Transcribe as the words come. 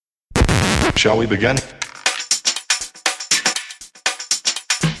Shall we begin?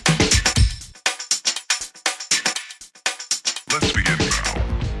 Let's begin now.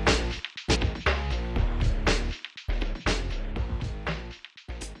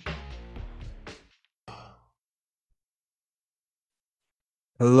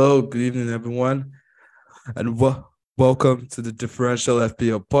 Hello, good evening, everyone, and welcome to the Differential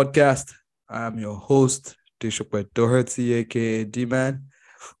FPL podcast. I'm your host, DGW23 aka D-Man.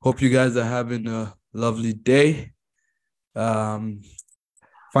 Hope you guys are having a lovely day.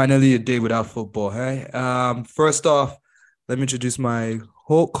 Finally, a day without football, hey? First off, let me introduce my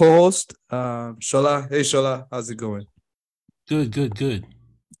co-host, Shola. Hey, Shola, how's it going? Good.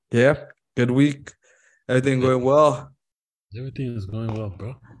 Yeah, good week. Everything going well? Everything is going well,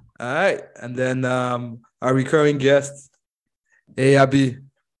 bro. All right, and then our recurring guest, hey, Abby,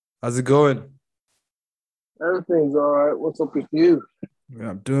 how's it going? Everything's all right. What's up with you?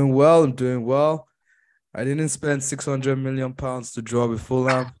 Yeah, I'm doing well. I didn't spend 600 million pounds to draw with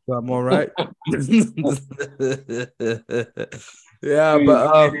Fulham, so I'm all right. Yeah,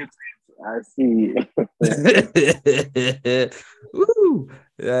 but I see. Woo!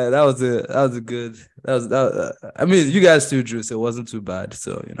 Yeah, that was a good. I mean, you guys still drew, so it wasn't too bad.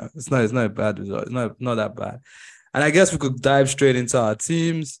 So it's not a bad result. It's not that bad. And I guess we could dive straight into our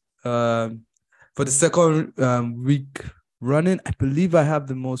teams. For the second week running, I believe I have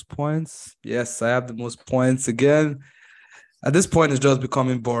the most points. Yes, I have the most points again. At this point, it's just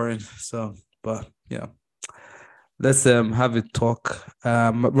becoming boring. So, but yeah. Let's have a talk.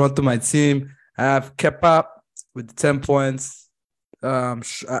 Run through my team. I have Kepa with 10 points.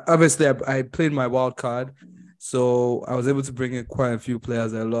 Obviously, I played my wild card, so I was able to bring in quite a few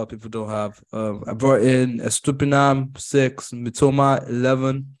players that a lot of people don't have. I brought in Estupinam 6, Mitoma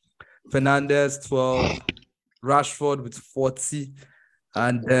 11, Fernandez 12, Rashford with 40,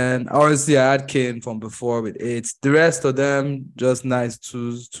 and then obviously I had Kane from before with 8. The rest of them just nice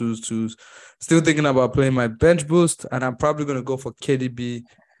twos. Still thinking about playing my bench boost, and I'm probably gonna go for KDB.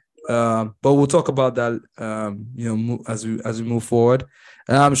 But we'll talk about that as we move forward.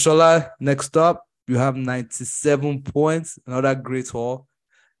 Shola, next up, you have 97 points, another great haul.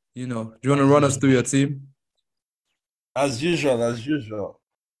 Do you want to run us through your team? As usual.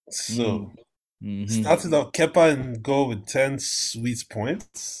 So, started off Kepa and goal with 10 sweet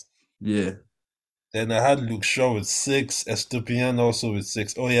points. Yeah. Then I had Luke Shaw with 6, Estupiñán also with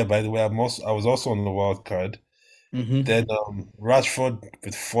 6. Oh yeah, by the way, I was also on the wild card. Then Rashford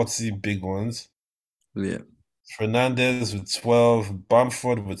with 40 big ones. Yeah. Fernandez with 12,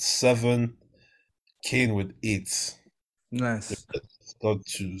 Bamford with 7, Kane with 8. Nice. Got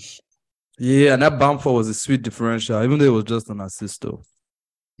twos. Yeah, and that Bamford was a sweet differential, even though it was just an assist though.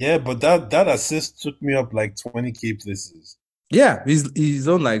 Yeah, but that assist took me up like 20k places. Yeah, he's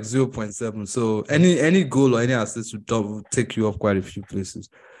on like 0.7. So any goal or any assist would take you off quite a few places.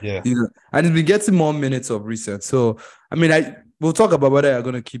 Yeah. And he's been getting more minutes of recent. So I mean, we'll talk about whether you're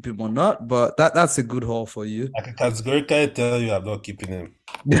gonna keep him or not, but that's a good haul for you. I can categorically tell you I'm not keeping him.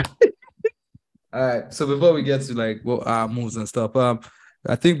 All right. So before we get to like what our moves and stuff,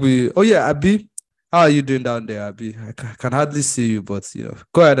 I think Abi, how are you doing down there, Abi? I can hardly see you, but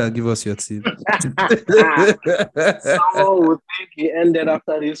go ahead and give us your team. Someone would think he ended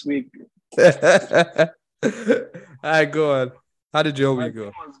after this week. All right, go on. How did your week go?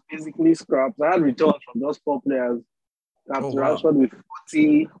 It was basically scraps. I had returns from those 4 players. Captain Rashford with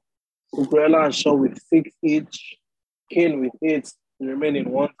 40, Cucurella and Shaw with 6 each, Kane with 8, the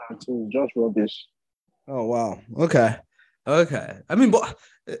remaining 1 and 2. Just rubbish. Oh wow. Okay. I mean, but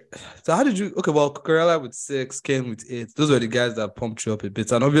so how did you? Okay, well, Cucurella with 6, Kane with 8. Those were the guys that pumped you up a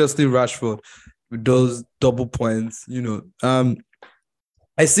bit, and obviously Rashford with those double points.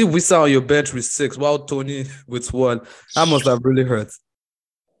 I see Wissa on your bench with 6, while Tony with 1. That must have really hurt.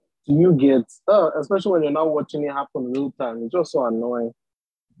 You get, especially when you're not watching it happen real time. It's just so annoying.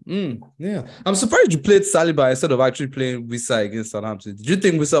 Yeah, I'm surprised you played Saliba instead of actually playing Wissa against Southampton. Did you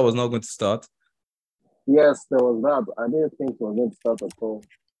think Wissa was not going to start? Yes, there was that. I didn't think it was going to start at all.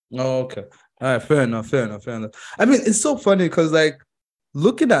 Oh, okay. All right, fair enough. I mean, it's so funny because like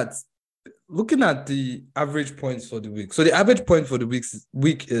looking at the average points for the week. So the average point for the week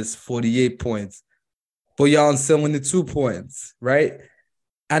is 48 points, but you're on 72 points, right?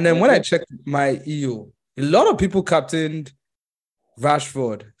 And then when I checked my EO, a lot of people captained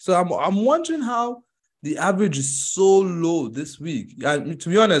Rashford. So I'm wondering how the average is so low this week. And to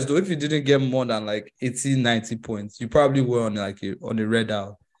be honest, though, if you didn't get more than like 80, 90 points, you probably were on a red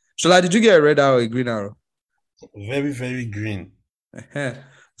arrow. Shola, did you get a red arrow or a green arrow? Very, very green.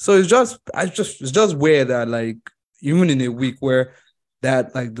 So it's just weird that like even in a week where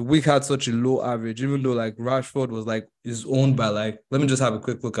that like the week had such a low average, even though like Rashford was like is owned by like, let me just have a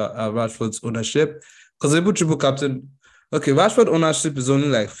quick look at Rashford's ownership. Because able triple captain, okay, Rashford ownership is only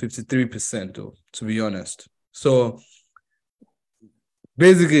like 53% though, to be honest. So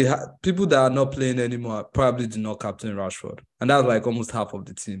basically, people that are not playing anymore probably did not captain Rashford. And that's like almost half of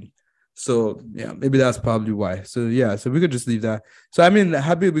the team. So yeah, maybe that's probably why. So yeah, so we could just leave that. So I mean,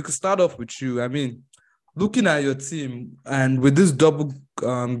 Habib, we could start off with you. I mean, looking at your team and with this double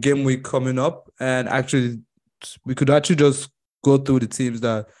game week coming up, and actually we could actually just go through the teams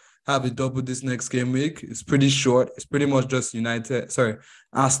that have a double this next game week. It's pretty short. It's pretty much just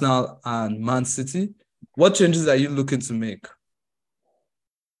Arsenal and Man City. What changes are you looking to make?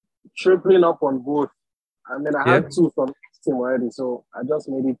 Tripling up on both. I mean, I had 2 from each team already, so I just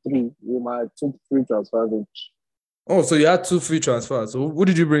made it 3 with my 2 free transfers each. Oh, so you had 2 free transfers. So who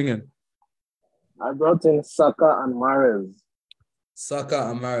did you bring in? I brought in Saka and Mahrez. Saka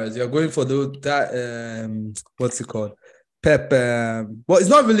and Mahrez. You're going for what's it called? Pep. Well, it's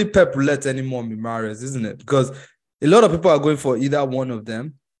not really Pep roulette anymore with Mahrez, isn't it? Because a lot of people are going for either one of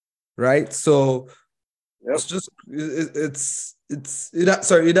them, right? So it's just it's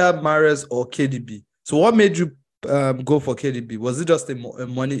either Mahrez or KDB. So what made you go for KDB? Was it just a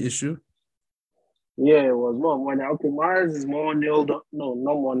money issue? Yeah, it was more money. Okay, Mahrez is more nailed up. No,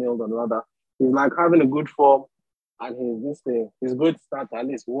 not more nailed on, rather. He's like having a good form, and he's good to start at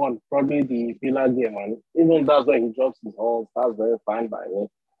least one, probably the Villa game, and even that's where he drops his balls. That's very fine by me.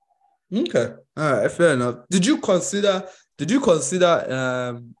 Okay, all right, fair enough. Did you consider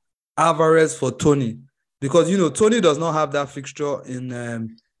Alvarez for Tony? Because Tony does not have that fixture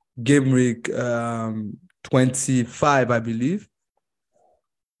in game week 25, I believe.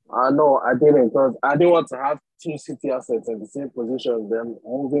 No, I didn't, because I didn't want to have 2 City assets in the same position. Then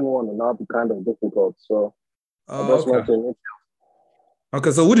moving one will now be kind of difficult. So I just went to it.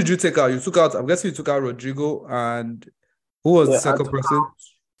 Okay, so who did you take out? I'm guessing you took out Rodrigo, and who was the second person?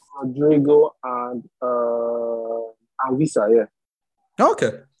 Rodrigo and Visa, yeah.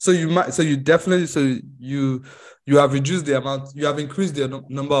 Okay, so you have reduced the amount, you have increased the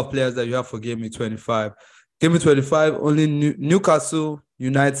number of players that you have for Game Week 25. Game Week 25, only Newcastle,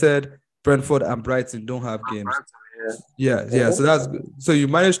 United, Brentford, and Brighton don't have games. Yeah. So that's good. So you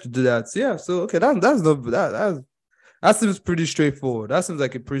managed to do that. Yeah. So okay, that seems pretty straightforward. That seems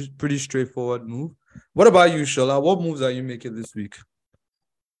like a pretty straightforward move. What about you, Shola? What moves are you making this week?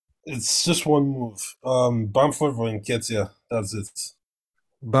 It's just one move. Bamford for Nketiah. That's it.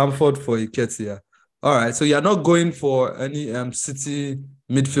 Bamford for Nketiah. All right. So you're not going for any City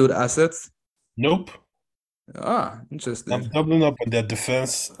midfield assets? Nope. Interesting. I'm doubling up on their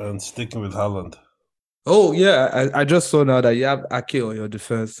defense and sticking with Haaland. Oh yeah, I just saw now that you have Ake on your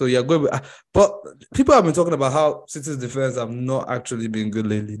defense. So you're going but people have been talking about how City's defense have not actually been good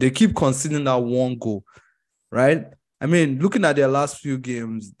lately. They keep conceding that one goal, right? I mean, looking at their last few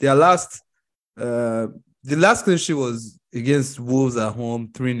games, the last clean sheet was against Wolves at home,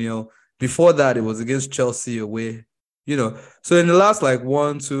 3-0. Before that, it was against Chelsea away. So in the last like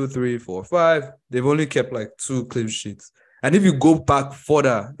 1, 2, 3, 4, 5, they've only kept like 2 clean sheets. And if you go back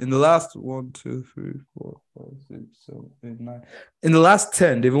further, in the last 1, 2, 3, 4, 5, 6, 7, 8, 9, in the last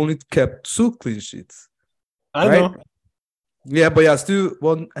 10, they've only kept 2 clean sheets. I know. Yeah, but you're still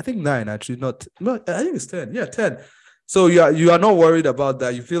I think 9 actually, not I think it's 10. Yeah, 10. So you are not worried about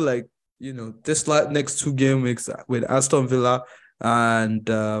that. You feel like this next 2 game weeks with Aston Villa and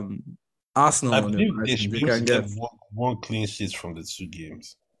Arsenal. I believe they should be able to get one clean sheet from the 2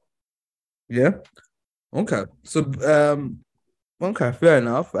 games. Yeah. Okay. So okay, fair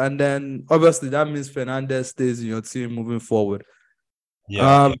enough. And then obviously that means Fernandes stays in your team moving forward.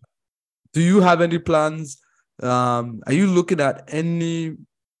 Yeah. Do you have any plans? Are you looking at any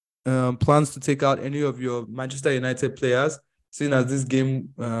plans to take out any of your Manchester United players, seeing as this game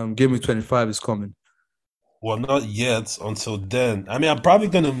week 25 is coming? Well, not yet. Until then, I mean, I'm probably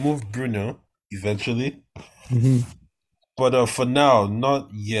gonna move Bruno eventually, but for now, not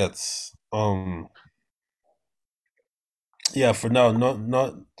yet. Yeah, for now,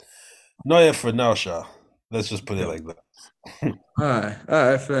 not yet. For now, Sha. Let's just put it like that. All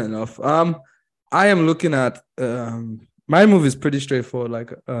right, fair enough. I am looking at my move is pretty straightforward.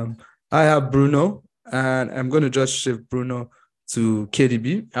 Like I have Bruno, and I'm going to just shift Bruno to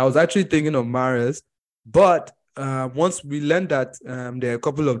KDB. I was actually thinking of Mahrez, but once we learned that there are a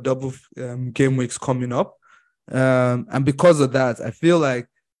couple of double game weeks coming up, and because of that, I feel like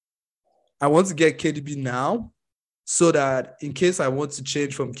I want to get KDB now, so that in case I want to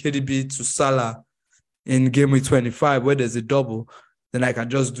change from KDB to Salah in game week 25, where there's a double, then I can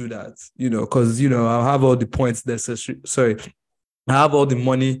just do that, because, I'll have all the points necessary. Sorry, I have all the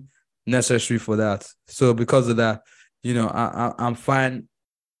money necessary for that. So because of that, I'm fine.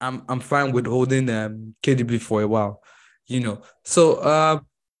 I'm fine with holding KDB for a while. So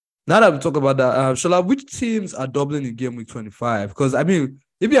now that we talk about that, Shola, which teams are doubling in game week 25? Because I mean,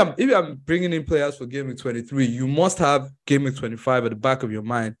 if I'm bringing in players for game week 23, you must have game week 25 at the back of your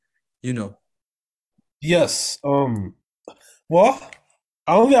mind. Yes. Well,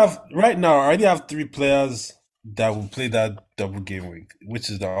 I already have 3 players that will play that double game week,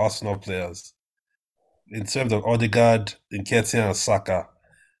 which is the Arsenal players. In terms of Odegaard, Nketiah, and Saka.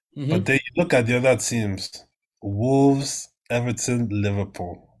 Mm-hmm. But then you look at the other teams: Wolves, Everton,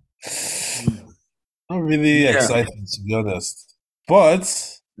 Liverpool. Not really excited, to be honest.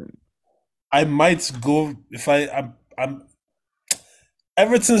 But I might go if I'm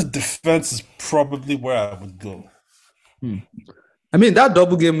Everton's defense is probably where I would go. I mean, that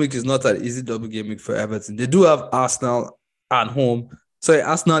double game week is not an easy double game week for Everton. They do have Arsenal at home. Sorry,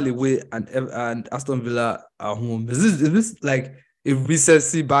 Arsenal away and Aston Villa at home. Is this like a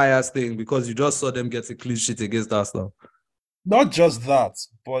recency bias thing because you just saw them get a clean sheet against Arsenal? Not just that,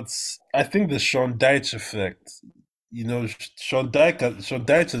 but I think the Sean Dyche effect. Sean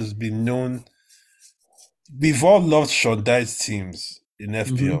Dyche has been known. We've all loved Sean Dyche teams in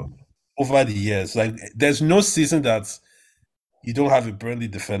FPL over the years. Like, there's no season that you don't have a Burnley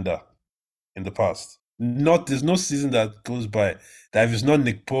defender in the past. There's no season that goes by that if it's not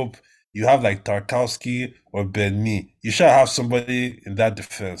Nick Pope, you have like Tarkowski or Ben Mee. You should have somebody in that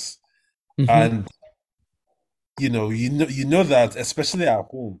defense. And you know that, especially at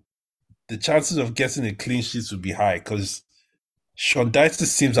home, the chances of getting a clean sheet would be high because Sean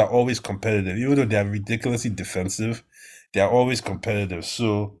Dyche's teams are always competitive. Even though they are ridiculously defensive, they are always competitive.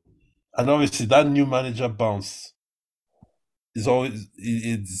 So, and obviously that new manager bounce is always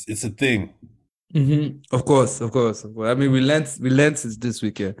it's a thing. Of course. I mean, we learned it this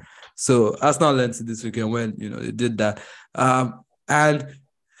weekend. So Arsenal learned it this weekend when they did that. And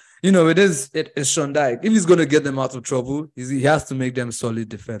it's Sean Dyche. If he's going to get them out of trouble, he has to make them solid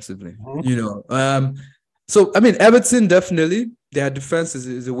defensively. So I mean, Everton definitely their defense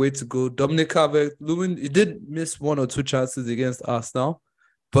is a way to go. Dominic Calvert-Lewin, he did miss 1 or 2 chances against Arsenal,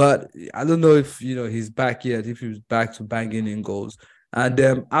 but I don't know if he's back yet. If he was back to banging in goals,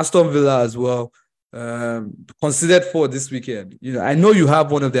 and Aston Villa as well. Considered for this weekend. I know you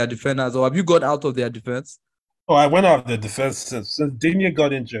have one of their defenders, or have you got out of their defense? Oh, I went out of the defense since Digne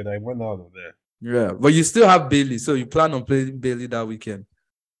got injured. I went out of there. Yeah, but you still have Bailey, so you plan on playing Bailey that weekend.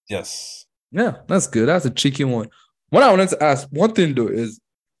 Yes. Yeah, that's good. That's a cheeky one. What I wanted to ask, one thing though, is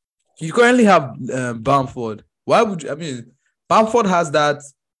you currently have Bamford. Why would you? I mean, Bamford has that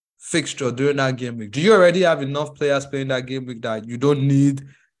fixture during that game week. Do you already have enough players playing that game week that you don't need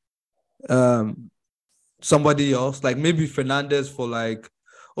somebody else? Like maybe Fernandez for like,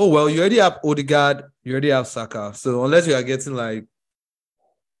 oh, well, you already have Odegaard, you already have Saka. So unless you are getting like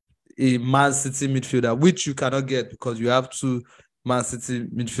a Man City midfielder, which you cannot get because you have 2 Man City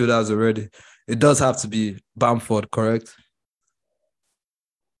midfielders already, it does have to be Bamford, correct?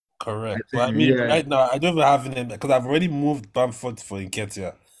 Correct. Well, I mean, right now, I don't even have him because I've already moved Bamford for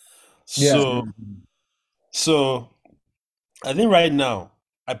Nketiah. So I think right now,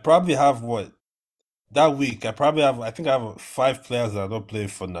 I probably have that week, I think I have 5 players that I don't play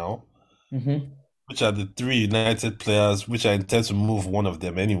for now, which are the 3 United players, which I intend to move one of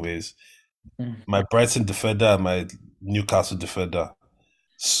them anyways. My Brighton defender and my Newcastle defender.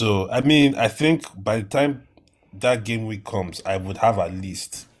 So, I mean, I think by the time that game week comes, I would have at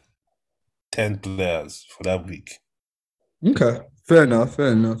least 10 players for that week. Okay, fair enough.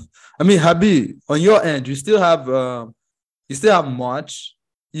 I mean, Habi, on your end, you still have March.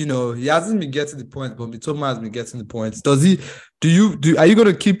 He hasn't been getting the points, but Mitoma has been getting the points. Are you going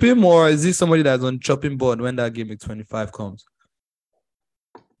to keep him, or is he somebody that's on chopping board when that game week 25 comes?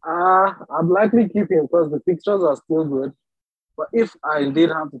 I'd likely keep him because the fixtures are still good. But if I indeed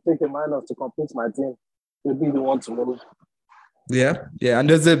have to take a minus to complete my team, he'll be the one to move. Yeah, and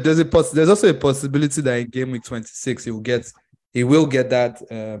there's also a possibility that in game week 26 he will get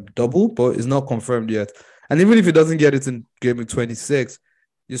that double, but it's not confirmed yet. And even if he doesn't get it in game week 26,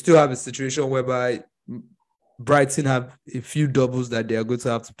 you still have a situation whereby Brighton have a few doubles that they are going to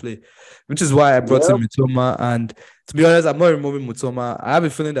have to play, which is why I brought in Mitoma. And to be honest, I'm not removing Mitoma. I have a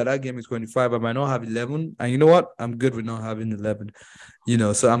feeling that game is 25. I might not have 11. And you know what? I'm good with not having 11.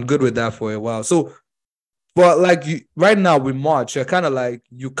 So I'm good with that for a while. So, but like right now with March, you're kind of like,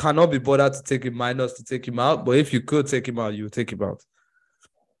 you cannot be bothered to take him minus to take him out. But if you could take him out, you would take him out.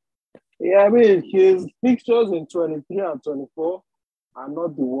 Yeah, I mean, his fixtures in 23 and 24 are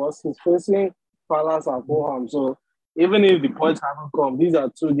not the worst. He's facing Palace and Fulham, so even if the points haven't come, these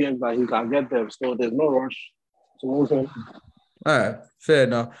are 2 games that he can get them. So there's no rush to move him. All right, fair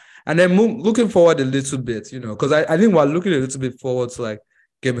enough. And then looking forward a little bit, because I think we're looking a little bit forward to like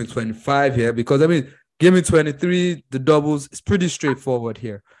game week 25 here, because I mean, game week 23, the doubles, it's pretty straightforward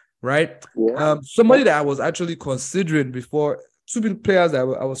here, right? Yeah. Somebody that I was actually considering before, 2 players that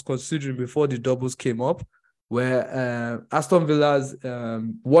I was considering before the doubles came up were Aston Villa's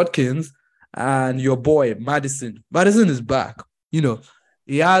Watkins and your boy Maddison. Maddison is back.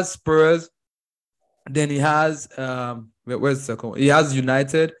 He has Spurs, then he has where's the second one? He has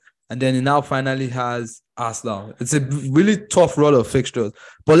United, and then he now finally has Arsenal. It's a really tough run of fixtures.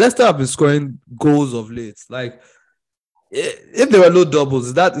 But Leicester have been scoring goals of late. Like, if there were no doubles,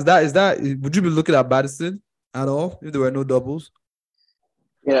 is that would you be looking at Maddison at all if there were no doubles?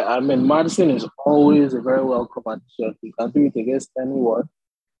 Yeah, I mean, Madison is always a very welcome addition. He can do it against anyone.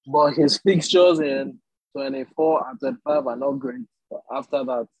 But his fixtures in 24 and 25 are not great. But after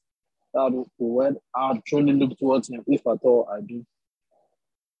that, I'll truly look towards him, if at all I do.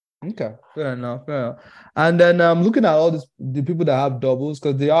 Okay, fair enough. And then I'm looking at all the people that have doubles,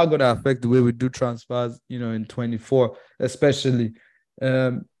 because they are going to affect the way we do transfers, in 24, especially.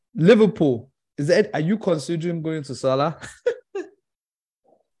 Liverpool, are you considering going to Salah?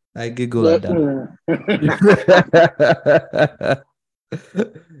 I giggle at that.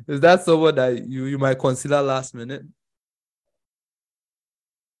 Is that someone that you might consider last minute?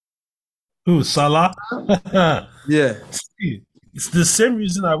 Who, Salah? Yeah. See, it's the same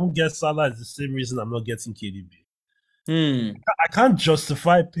reason I won't get Salah. It's the same reason I'm not getting KDB. I can't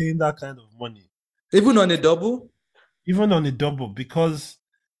justify paying that kind of money. Even on a double? Even on a double, because,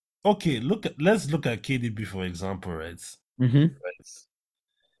 okay, let's look at KDB, for example, right? Mm-hmm. Right.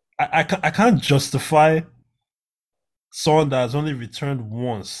 I can't justify someone that has only returned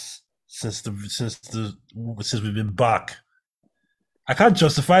once since we've been back. I can't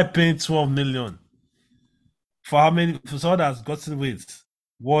justify paying 12 million for how many, for someone that has gotten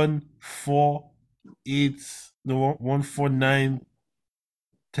 1, 4, 8, 1, 4, 9,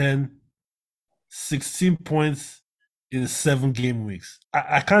 10, 16 points in 7 game weeks.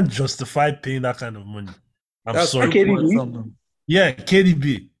 I can't justify paying that kind of money. I'm sorry. KDB? Yeah,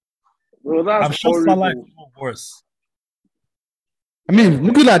 KDB. Bro, that's I'm sure Salah is worse. I mean,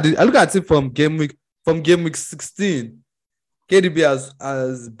 I look at it from game week 16. KDB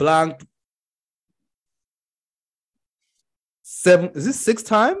has blanked 6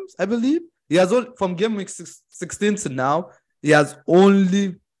 times, I believe. He has from game week 16 to now, he has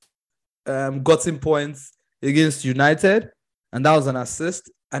only gotten points against United, and that was an assist,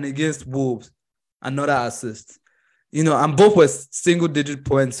 and against Wolves, another assist. And both were single-digit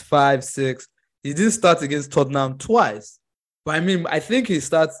points, 5, 6. He didn't start against Tottenham twice. But I mean, I think he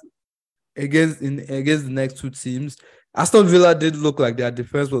starts against the next 2 teams. Aston Villa did look like their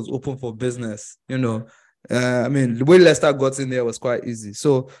defense was open for business. I mean, the way Leicester got in there was quite easy.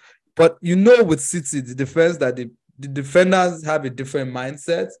 So, but with City, the defense that the defenders have a different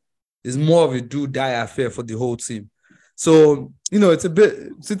mindset. Is more of a do-die affair for the whole team. So, it's a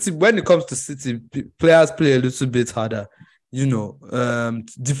bit City. When it comes to City, players play a little bit harder.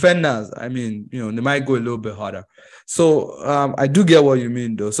 Defenders, I mean, they might go a little bit harder. So, I do get what you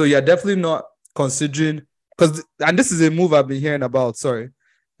mean, though. So, you're definitely not considering, and this is a move I've been hearing about. Sorry,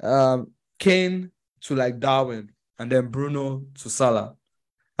 Kane to like Darwin, and then Bruno to Salah.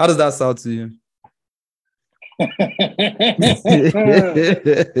 How does that sound to you?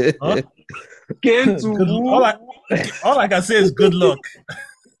 Huh? All I can say is good luck.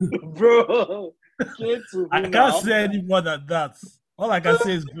 Bro, I can't say any more than that. All I can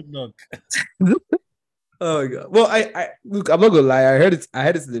say is good luck. Oh my God. Well, I look, I'm not gonna lie. I heard it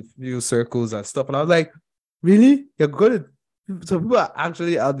in a few circles and stuff, and I was like, really? You're gonna? So people are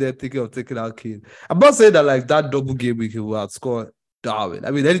actually out there thinking of taking out Kane. I'm not saying that like that double game week he will outscore Darwin.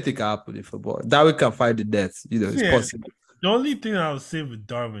 I mean, anything can happen in football. Darwin can find the net. It's possible. The only thing I would say with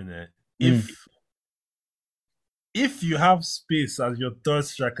Darwin, if you have space as your third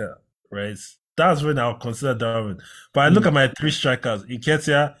striker, right, that's when I'll consider Darwin. But I look at my 3 strikers: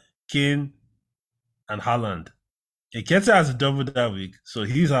 Nketiah, Kane, and Haaland. Nketiah has a double that week, so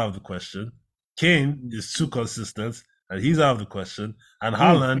he's out of the question. Kane is too consistent, and he's out of the question. And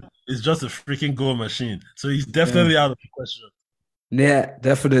Haaland is just a freaking goal machine, so he's definitely out of the question. Yeah,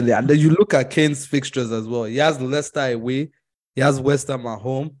 definitely. And then you look at Kane's fixtures as well. He has Leicester away. He has West Ham at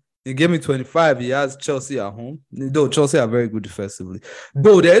home. In game week 25, he has Chelsea at home. Though Chelsea are very good defensively.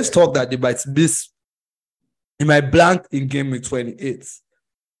 Though there is talk that they might blank in game week 28.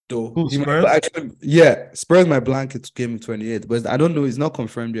 though. Who, He might Spurs? actually, yeah, Spurs might blank it to game week 28, but I don't know. It's not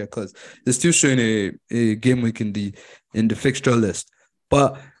confirmed yet because they're still showing a game week in the fixture list.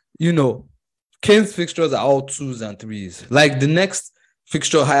 But you know, Kane's fixtures are all 2s and 3s. Like the next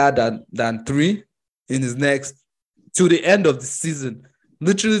fixture higher than 3 in his next to the end of the season,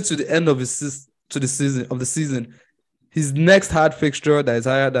 literally to the end of the season. His next hard fixture that is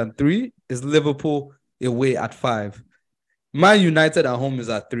higher than 3 is Liverpool away at 5. Man United at home is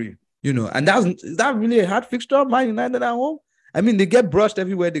at 3. And is that really a hard fixture? Man United at home? I mean, they get brushed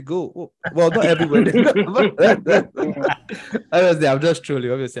everywhere they go. Well, not everywhere they go. Obviously, I'm just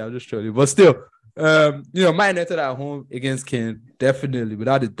trolling. But still, Man United at home against Kane, definitely,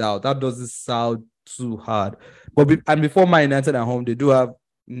 without a doubt. That doesn't sound too hard. But before Man United at home, they do have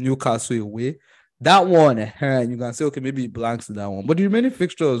Newcastle away. That one, you can say, okay, maybe it blanks to that one. But the remaining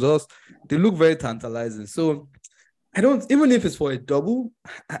fixtures, they look very tantalizing. So even if it's for a double,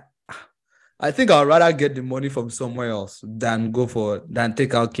 I think I'd rather get the money from somewhere else than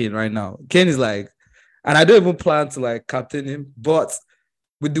take out Kane right now. Kane is like, and I don't even plan to like captain him, but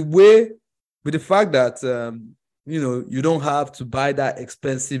with the fact that you don't have to buy that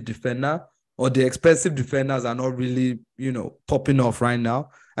expensive defender, or the expensive defenders are not really popping off right now.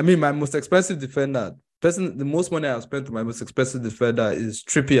 I mean, my most expensive defender, the most money I've spent on my most expensive defender is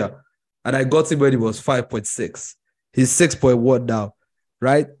Trippier, and I got him when he was 5.6. He's 6.1 now,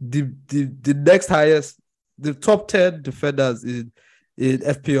 right? The next highest, the top 10 defenders in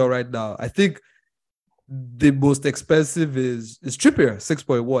FPL right now, I think the most expensive is Trippier,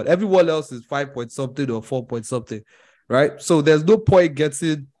 6.1. Everyone else is 5 point something or 4 point something, right? So there's no point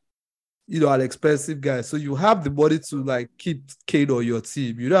getting an expensive guy. So you have the money to like keep Kane on your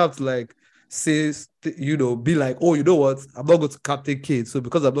team. You don't have to like say, be like, oh, you know what? I'm not going to captain Kane. So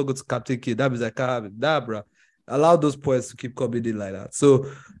because I'm not going to captain Kane, that means I can't have it. Nah, bro. Allow those points to keep coming in like that.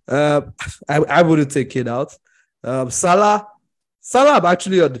 So I wouldn't take Kane out. Salah, I'm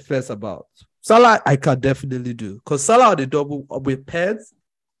actually on the fence about. Salah, I can definitely do. Because Salah on the double with pairs,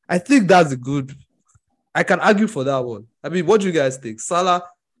 I think that's a good. I can argue for that one. I mean, what do you guys think? Salah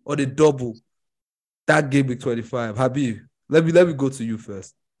or the double, that game week 25. Habib, let me go to you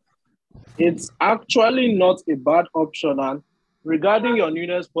first. It's actually not a bad option. And regarding your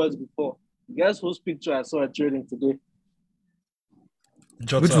Nunes points before, guess whose picture I saw at trading today?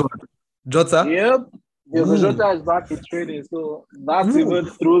 Jota. Which one? Jota? Yep. Jota is back in trading, so that even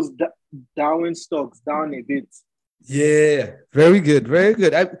throws Darwin stocks down a bit. Yeah, very good, very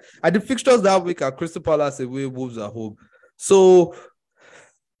good. I did fixtures that week at Crystal Palace away, Wolves at home. So,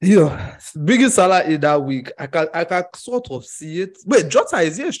 biggest Salah in that week, I can sort of see it. Wait, Jota,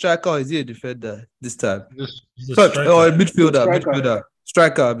 is he a striker or is he a defender this time? He's a striker. Or a midfielder.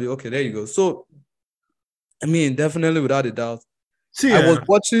 Striker. Okay, there you go. So, I mean, definitely without a doubt. I was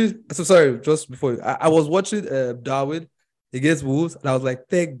watching. So sorry, just before I was watching Darwin against Wolves, and I was like,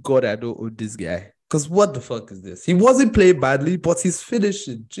 thank God I don't own this guy. Because what the fuck is this? He wasn't playing badly, but his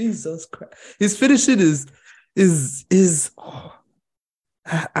finishing, Jesus Christ, his finishing is.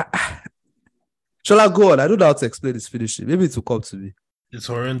 Shall I go on? I don't know how to explain his finishing. Maybe it will come to me. It's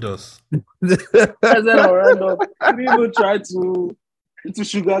horrendous. I said horrendous. He didn't even try to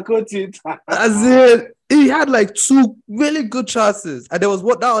sugarcoat it. As in, he had like 2 really good chances. And there was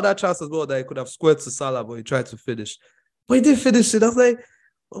that other chance as well that he could have squared to Salah, but he tried to finish. But he didn't finish it. I was like,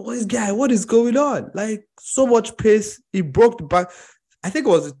 what is going on? Like, so much pace. He broke the back. I think it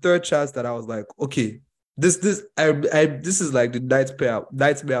was the 3rd chance that I was like, okay, this is like the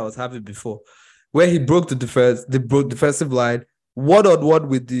nightmare I was having before, where he broke the defensive line, 1-on-1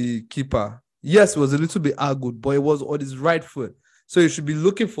 with the keeper. Yes, it was a little bit angled, but it was on his right foot. So you should be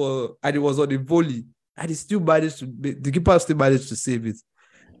looking for, and it was on a volley, and the keeper still managed to save it.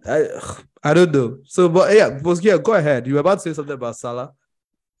 I don't know. So, but yeah, go ahead. You were about to say something about Salah.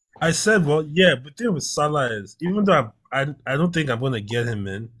 I said, well, yeah, but the thing with Salah is, even though I don't think I'm going to get him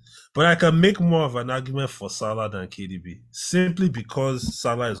in, but I can make more of an argument for Salah than KDB, simply because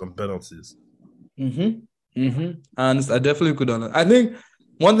Salah is on penalties. And I definitely could understand. I think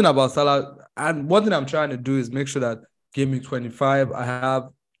one thing about Salah, and one thing I'm trying to do is make sure that game week 25, I have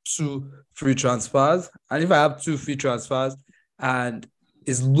 2 free transfers. And if I have 2 free transfers and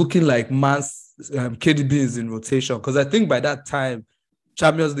it's looking like KDB is in rotation, because I think by that time,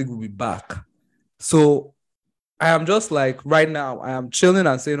 Champions League will be back. So I am just like, right now, I am chilling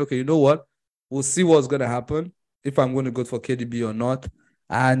and saying, okay, you know what? We'll see what's going to happen, if I'm going to go for KDB or not.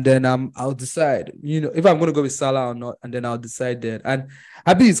 And then I'll decide, if I'm going to go with Salah or not, and then I'll decide then. And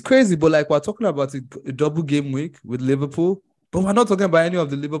it's crazy, but like we're talking about a double game week with Liverpool, but we're not talking about any of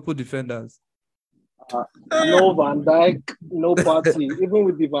the Liverpool defenders. No Van Dijk, no party. Even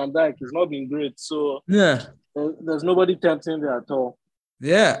with the Van Dijk, it's not been great. So Yeah. there's nobody tempting there at all.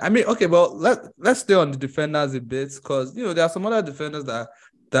 Yeah, I mean, okay, well, let's stay on the defenders a bit because there are some other defenders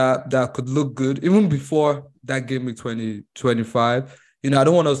that could look good even before that game week 2025. I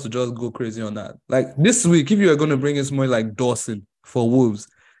don't want us to just go crazy on that. Like this week, if you are going to bring in someone like Dawson for Wolves,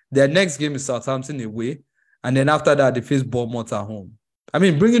 their next game is Southampton away, and then after that they face Bournemouth at home. I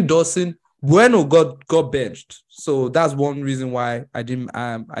mean, bringing Dawson, Bueno got benched, so that's one reason why I didn't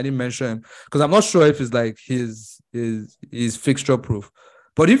mention him because I'm not sure if it's like his fixture proof.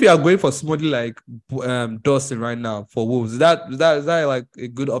 But if you are going for somebody like Dawson right now for Wolves, is that like a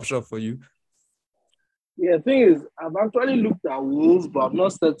good option for you? Yeah, the thing is, I've actually looked at Wolves, but I've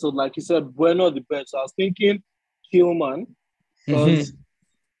not settled. Like you said, Bueno the bench. So I was thinking Kilman because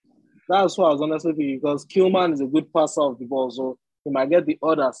that's what I was honestly thinking because Kilman is a good passer of the ball, so he might get the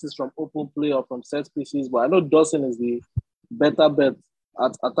odd assist from open play or from set pieces. But I know Dawson is the better bet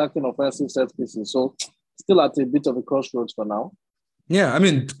at attacking offensive set pieces. So still at a bit of a crossroads for now. Yeah, I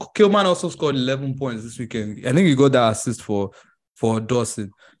mean, Kilman also scored 11 points this weekend. I think he got that assist for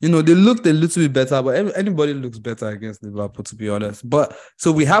Dawson. They looked a little bit better, but anybody looks better against Liverpool, to be honest. But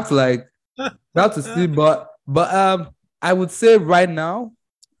so we have to see. But I would say right now,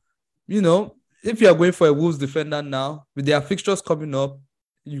 if you are going for a Wolves defender now with their fixtures coming up,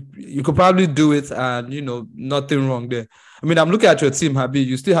 you could probably do it, and nothing wrong there. I mean, I'm looking at your team, Habib.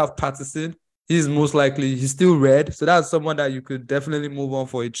 You still have Patterson. He's still red. So that's someone that you could definitely move on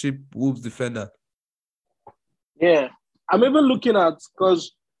for a cheap Wolves defender. Yeah. I'm even looking at,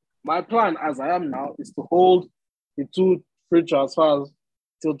 because my plan as I am now is to hold the 2 free transfers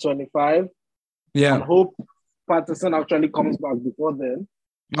till 25. Yeah. And hope Patterson actually comes back before then.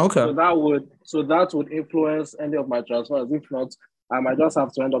 Okay. So that would influence any of my transfers. If not, I might just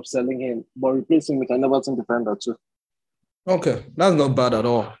have to end up selling him, but replacing with an Everton defender too. Okay, that's not bad at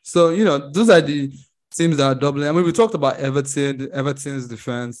all. So, those are the teams that are doubling. I mean, we talked about Everton's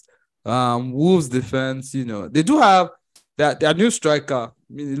defense, Wolves' defense. They do have their new striker. I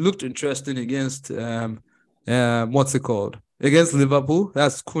mean, it looked interesting against what's it called? Against Liverpool.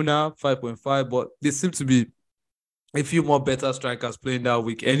 That's Kuna 5.5, but there seem to be a few more better strikers playing that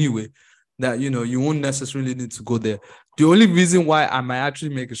week anyway. That you won't necessarily need to go there. The only reason why I might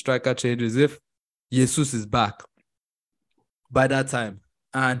actually make a striker change is if Jesus is back by that time.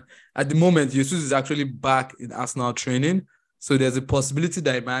 And at the moment, Jesus is actually back in Arsenal training. So there's a possibility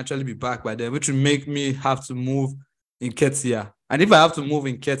that he might actually be back by then, which will make me have to move in Nketiah. And if I have to move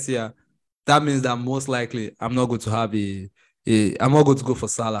in Nketiah, that means that most likely I'm not going to have I'm not going to go for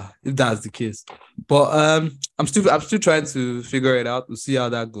Salah, if that's the case. But I'm still trying to figure it out. We'll see how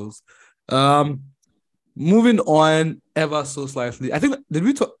that goes. Moving on ever so slightly. I think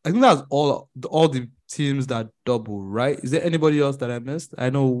that's all the teams that double, right? Is there anybody else that I missed? I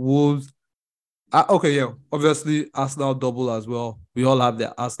know Wolves. Okay, yeah. Obviously, Arsenal double as well. We all have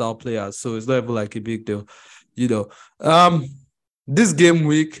the Arsenal players, so it's not even like a big deal, This game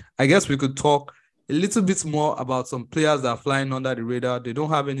week, I guess we could talk a little bit more about some players that are flying under the radar. They don't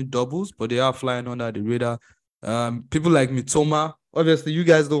have any doubles, but they are flying under the radar. People like Mitoma. Obviously, you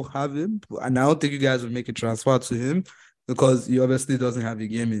guys don't have him, and I don't think you guys will make a transfer to him because he obviously doesn't have a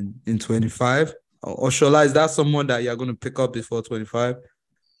game in 25. Or Shola, is that someone that you're going to pick up before 25?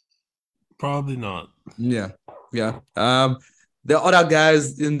 Probably not. Yeah. There are other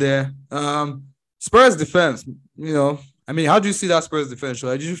guys in there. Spurs defense, I mean, how do you see that Spurs defense?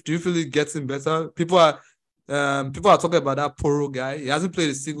 Do you feel it getting better? People are talking about that Poro guy. He hasn't played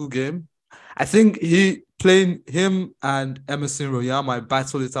a single game. I think him and Emerson Royal might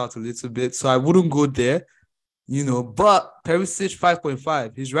battle it out a little bit, so I wouldn't go there. But Perisic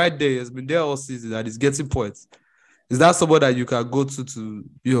 5.5, he's right there. He has been there all season and he's getting points. Is that someone that you can go to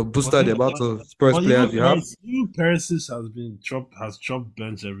boost the amount of Spurs players you have? Perisic has chopped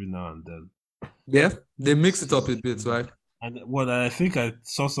bench every now and then. Yeah, they mix it up a bit, right? And I think I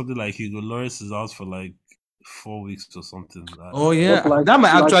saw something like Hugo Lloris is out for like 4 weeks or something. Oh yeah, that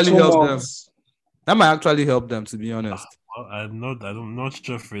might actually help them. That might actually help them, to be honest. Well, I'm not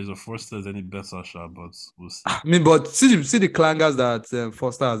sure if Fraser Forster is any better, but we'll see. I mean, but see the clangers that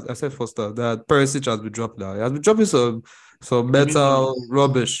Forster, that Perisic has been dropped now. He has been dropping some metal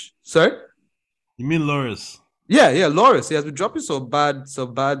rubbish. Sorry? You mean Lloris? Yeah, Lloris. He has been dropping some bad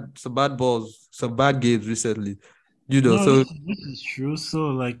balls, some bad games recently. So this is true.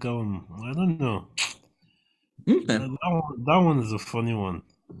 So I don't know. Okay. That one is a funny one.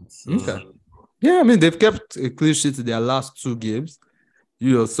 Okay. Yeah, I mean, they've kept a clean sheet in their last 2 games,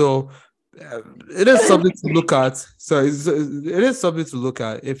 so it is something to look at. So it is something to look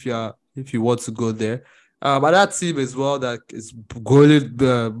at if you're if you want to go there. But that team as well that is going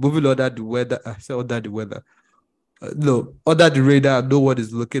moving under the weather. I say under the weather. No, under the radar. No one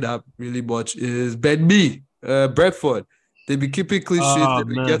is looking at really much. Is Ben Mee, Brentford. They be keeping clean sheets. They Oh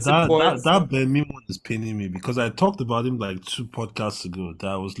be man, getting points. that Ben Mee one is paining me because I talked about him like 2 podcasts ago. That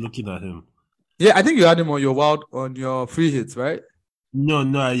I was looking at him. Yeah, I think you had him on your free hits, right? No,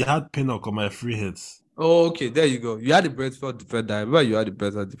 I had Pinnock on my free hits. Oh, okay. There you go. You had the Brentford defender. I remember you had the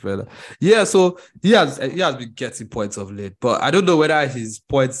Brentford defender. Yeah, so he has been getting points of late, but I don't know whether his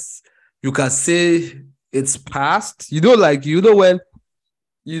points you can say it's past. When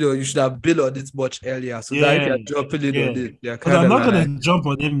you should have been on it much earlier. So that if you're dropping in on it, you're Because kind I'm of not like gonna jump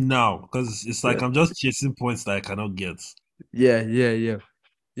on him now because it's like I'm just chasing points that I cannot get. yeah.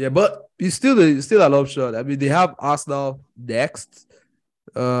 But he's still an option. I mean, they have Arsenal next.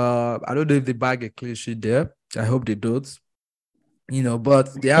 I don't know if they bag a clean sheet there. I hope they don't.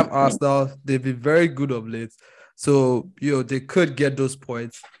 But they have Arsenal. They've been very good of late. So, they could get those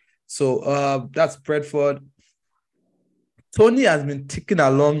points. So, that's Brentford. Tony has been ticking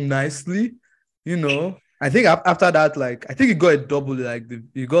along nicely. I think after that, I think he got a double,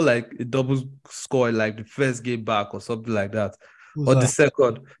 he got a double score in the first game back or something like that. The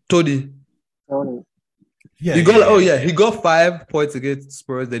second. Tony. Yeah, he got 5 points against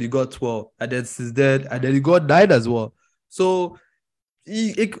Spurs, then he got 12, and then since then, and then he got 9 as well. So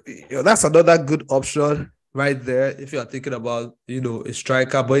that's another good option right there if you are thinking about a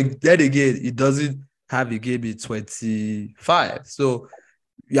striker. But then again, he doesn't have a game in 25, so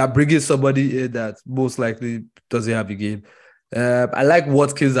you are bringing somebody in that most likely doesn't have a game. I like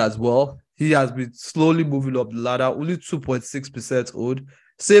Watkins as well. He has been slowly moving up the ladder, only 2.6% owned.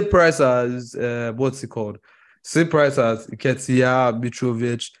 Same price as what's it called? Same price as Nketiah,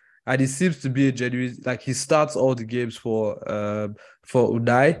 Mitrovic, and he seems to be a genuine. He starts all the games for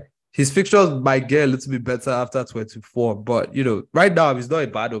Unai. His fixtures might get a little bit better after 24, but right now he's not a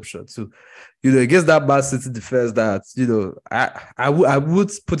bad option too. Against that Man City defense, that I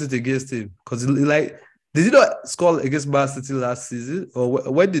would put it against him because did he not score against Man City last season,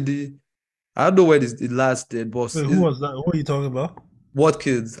 or when did he? I don't know when the last did, but Wait, who was that? Who are you talking about?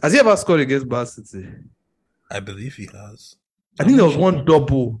 Watkins. Has he ever scored against Man City? I believe he has. I think there was one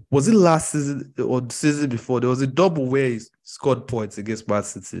double. Was it last season or the season before? There was a double where he scored points against Man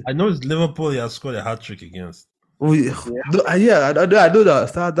City. I know it's Liverpool he has scored a hat-trick against. Oh, yeah. I know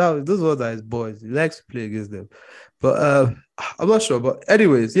that. Those ones are his boys. He likes to play against them. But I'm not sure. But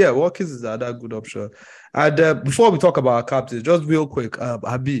anyways, yeah, Watkins is another good option. And before we talk about our captains, just real quick,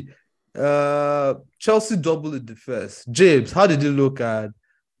 Abi, Chelsea double in the first. James, how did you look at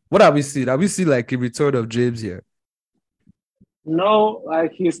what have we seen? Have we seen a return of James here? No,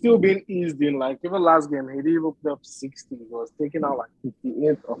 he's still being eased in. Even last game, he didn't even put up 60. He was taking out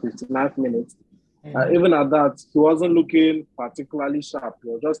 58 or 59 minutes. Even at that, he wasn't looking particularly sharp. It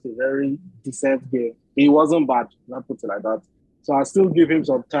was just a very decent game. He wasn't bad, not put it like that. So I still give him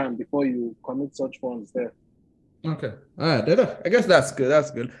some time before you commit such funds there. Okay. All right. I guess that's good. That's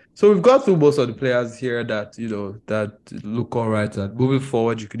good. So we've gone through most of the players here that, that look all right. And moving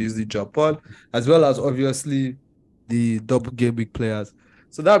forward, you could easily jump on, as well as obviously the double game week players.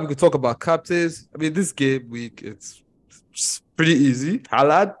 So now we could talk about captains. I mean, this game week, it's pretty easy.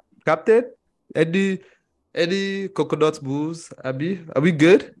 Haaland, captain. Any coconut moves, Abi? Are we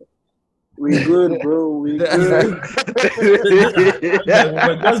good? We good, bro. We good.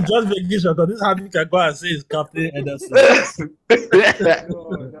 just making sure because this Harvey can go and say he's captain Ederson. No,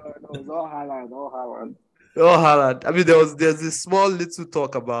 it's all Haaland. Oh, Haaland. I mean, there's a small little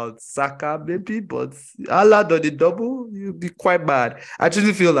talk about Saka, maybe, but Haaland on the double, you'd be quite bad. I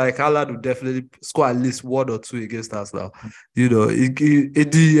actually feel like Haaland would definitely score at least 1 or 2 against us now. In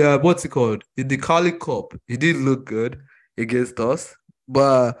the what's it called? In the Carling Cup, he didn't look good against us,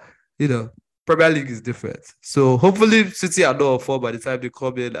 but Premier League is different. So hopefully City are not form by the time they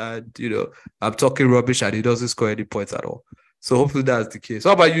come in, and I'm talking rubbish and he doesn't score any points at all. So hopefully that's the case.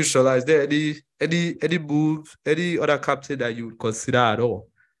 How about you, Shola? Is there any moves, any other captain that you would consider at all?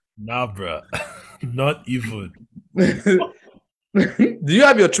 Nah, bro. Not even. Do you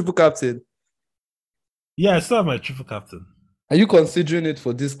have your triple captain? Yeah, I still have my triple captain. Are you considering it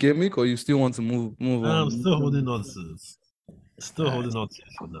for this game week, or you still want to move on? I'm still holding on to it. Holding on to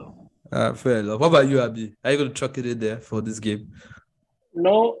it for now. Fair enough. What about you, Abi? Are you going to chuck it in there for this game?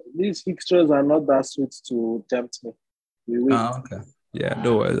 No, these fixtures are not that sweet to tempt me. Okay. Yeah,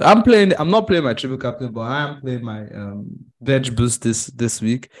 no worries. I'm not playing my triple captain, but I am playing my bench boost this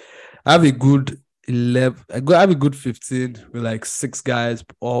week. I have a good 11. I have a good 15 with 6 guys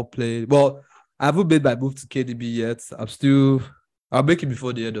all playing. Well, I haven't made my move to KDB yet. I'm still I'll make it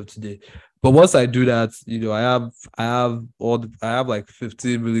before the end of today. But once I do that, I have like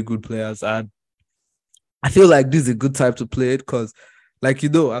 15 really good players, and I feel like this is a good time to play it because, like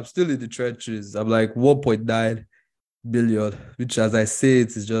I'm still in the trenches. I'm like 1.9 billion, which, as I say,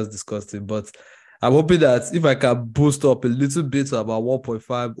 it is just disgusting. But I'm hoping that if I can boost up a little bit to about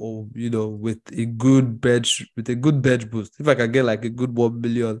 1.5, or with a good bench boost, if I can get like a good 1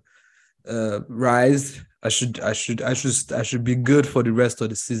 million rise, I should be good for the rest of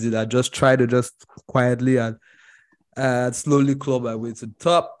the season. I just try to just quietly and slowly claw my way to the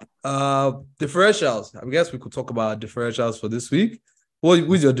top. Differentials. I guess we could talk about differentials for this week.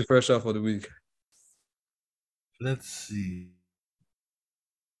 Who's your differential for the week? Let's see.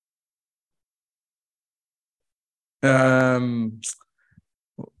 Happy,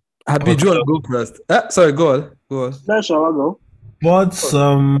 do you want to go first? Sorry, go on. No, sure, I'll go. But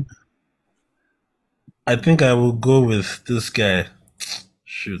I think I will go with this guy.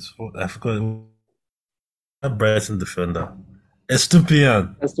 Shoot, I forgot. Brighton defender.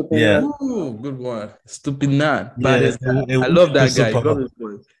 Estupiñán. Yeah. Ooh, good one. Estupiñán. Yeah, I love that guy.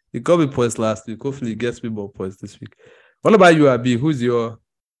 He got me points last week. Hopefully he gets me more points this week. What about you, Abi? Who's your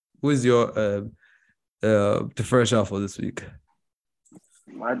differential for this week?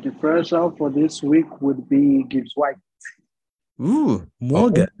 My differential for this week would be Gibbs White. Ooh,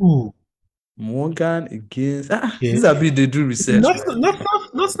 Morgan. Morgan against these are they do research.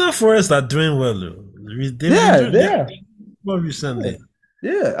 Not Forest are doing well though. More recently.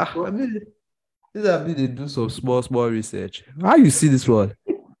 Yeah. I mean, these are they do some small research. How you see this one?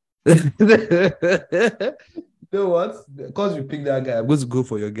 You know what? Because you picked that guy, I'm going to go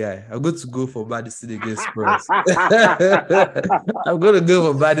for your guy. I'm going to go for Madison against Spurs. I'm going to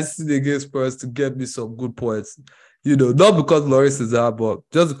go for Madison against Spurs to get me some good points. Not because Loris is out, but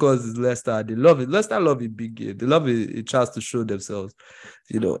just because it's Leicester. They love it. Leicester love a big game. They love a chance to show themselves.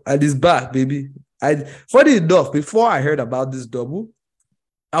 And he's back, baby. Funny enough, before I heard about this double,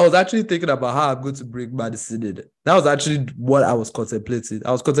 I was actually thinking about how I'm going to bring Madison in. That was actually what I was contemplating.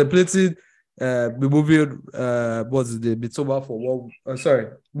 I was contemplating moving what's his name? Mitoma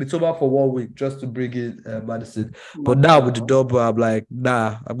for 1 week just to bring in Madison. But now with the double, I'm like,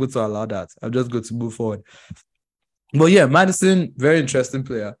 nah, I'm going to allow that. I'm just going to move forward. But yeah, Madison, very interesting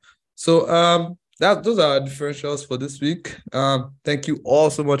player. So those are our differentials for this week. Thank you all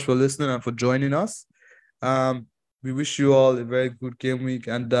so much for listening and for joining us. We wish you all a very good game week,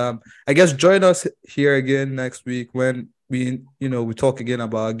 and I guess join us here again next week when we talk again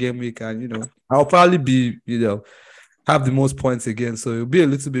about game week, and I'll probably be have the most points again, so it'll be a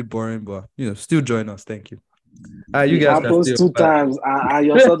little bit boring, but still join us. Thank you. You guys happens 2 times.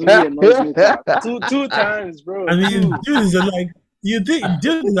 You're suddenly a non-smoker. Two times, bro. I mean, dudes are like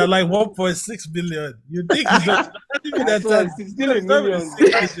 1.6 billion. You think it's just that 16 million.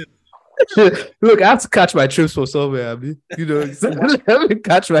 Look, I have to catch my trips for somewhere. I mean, let me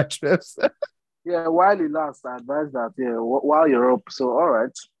catch my trips. Yeah, while it lasts, I advise that. Yeah, while you're up. So, all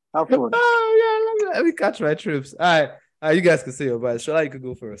right, have fun. Oh yeah, let me catch my trips. All right, you guys can say your bye. Shola, you could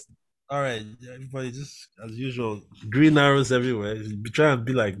go first. All right, everybody, just as usual, green arrows everywhere. Be trying to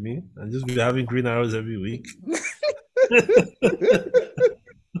be like me and just be having green arrows every week.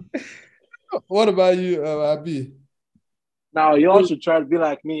 What about you, Abi? Now you all should try to be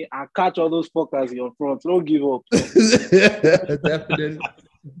like me and catch all those fuckers in your front. Don't give up.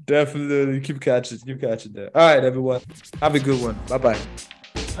 Definitely. Keep catching there. All right, everyone. Have a good one. Bye-bye.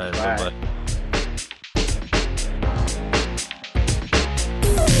 All right, bye-bye.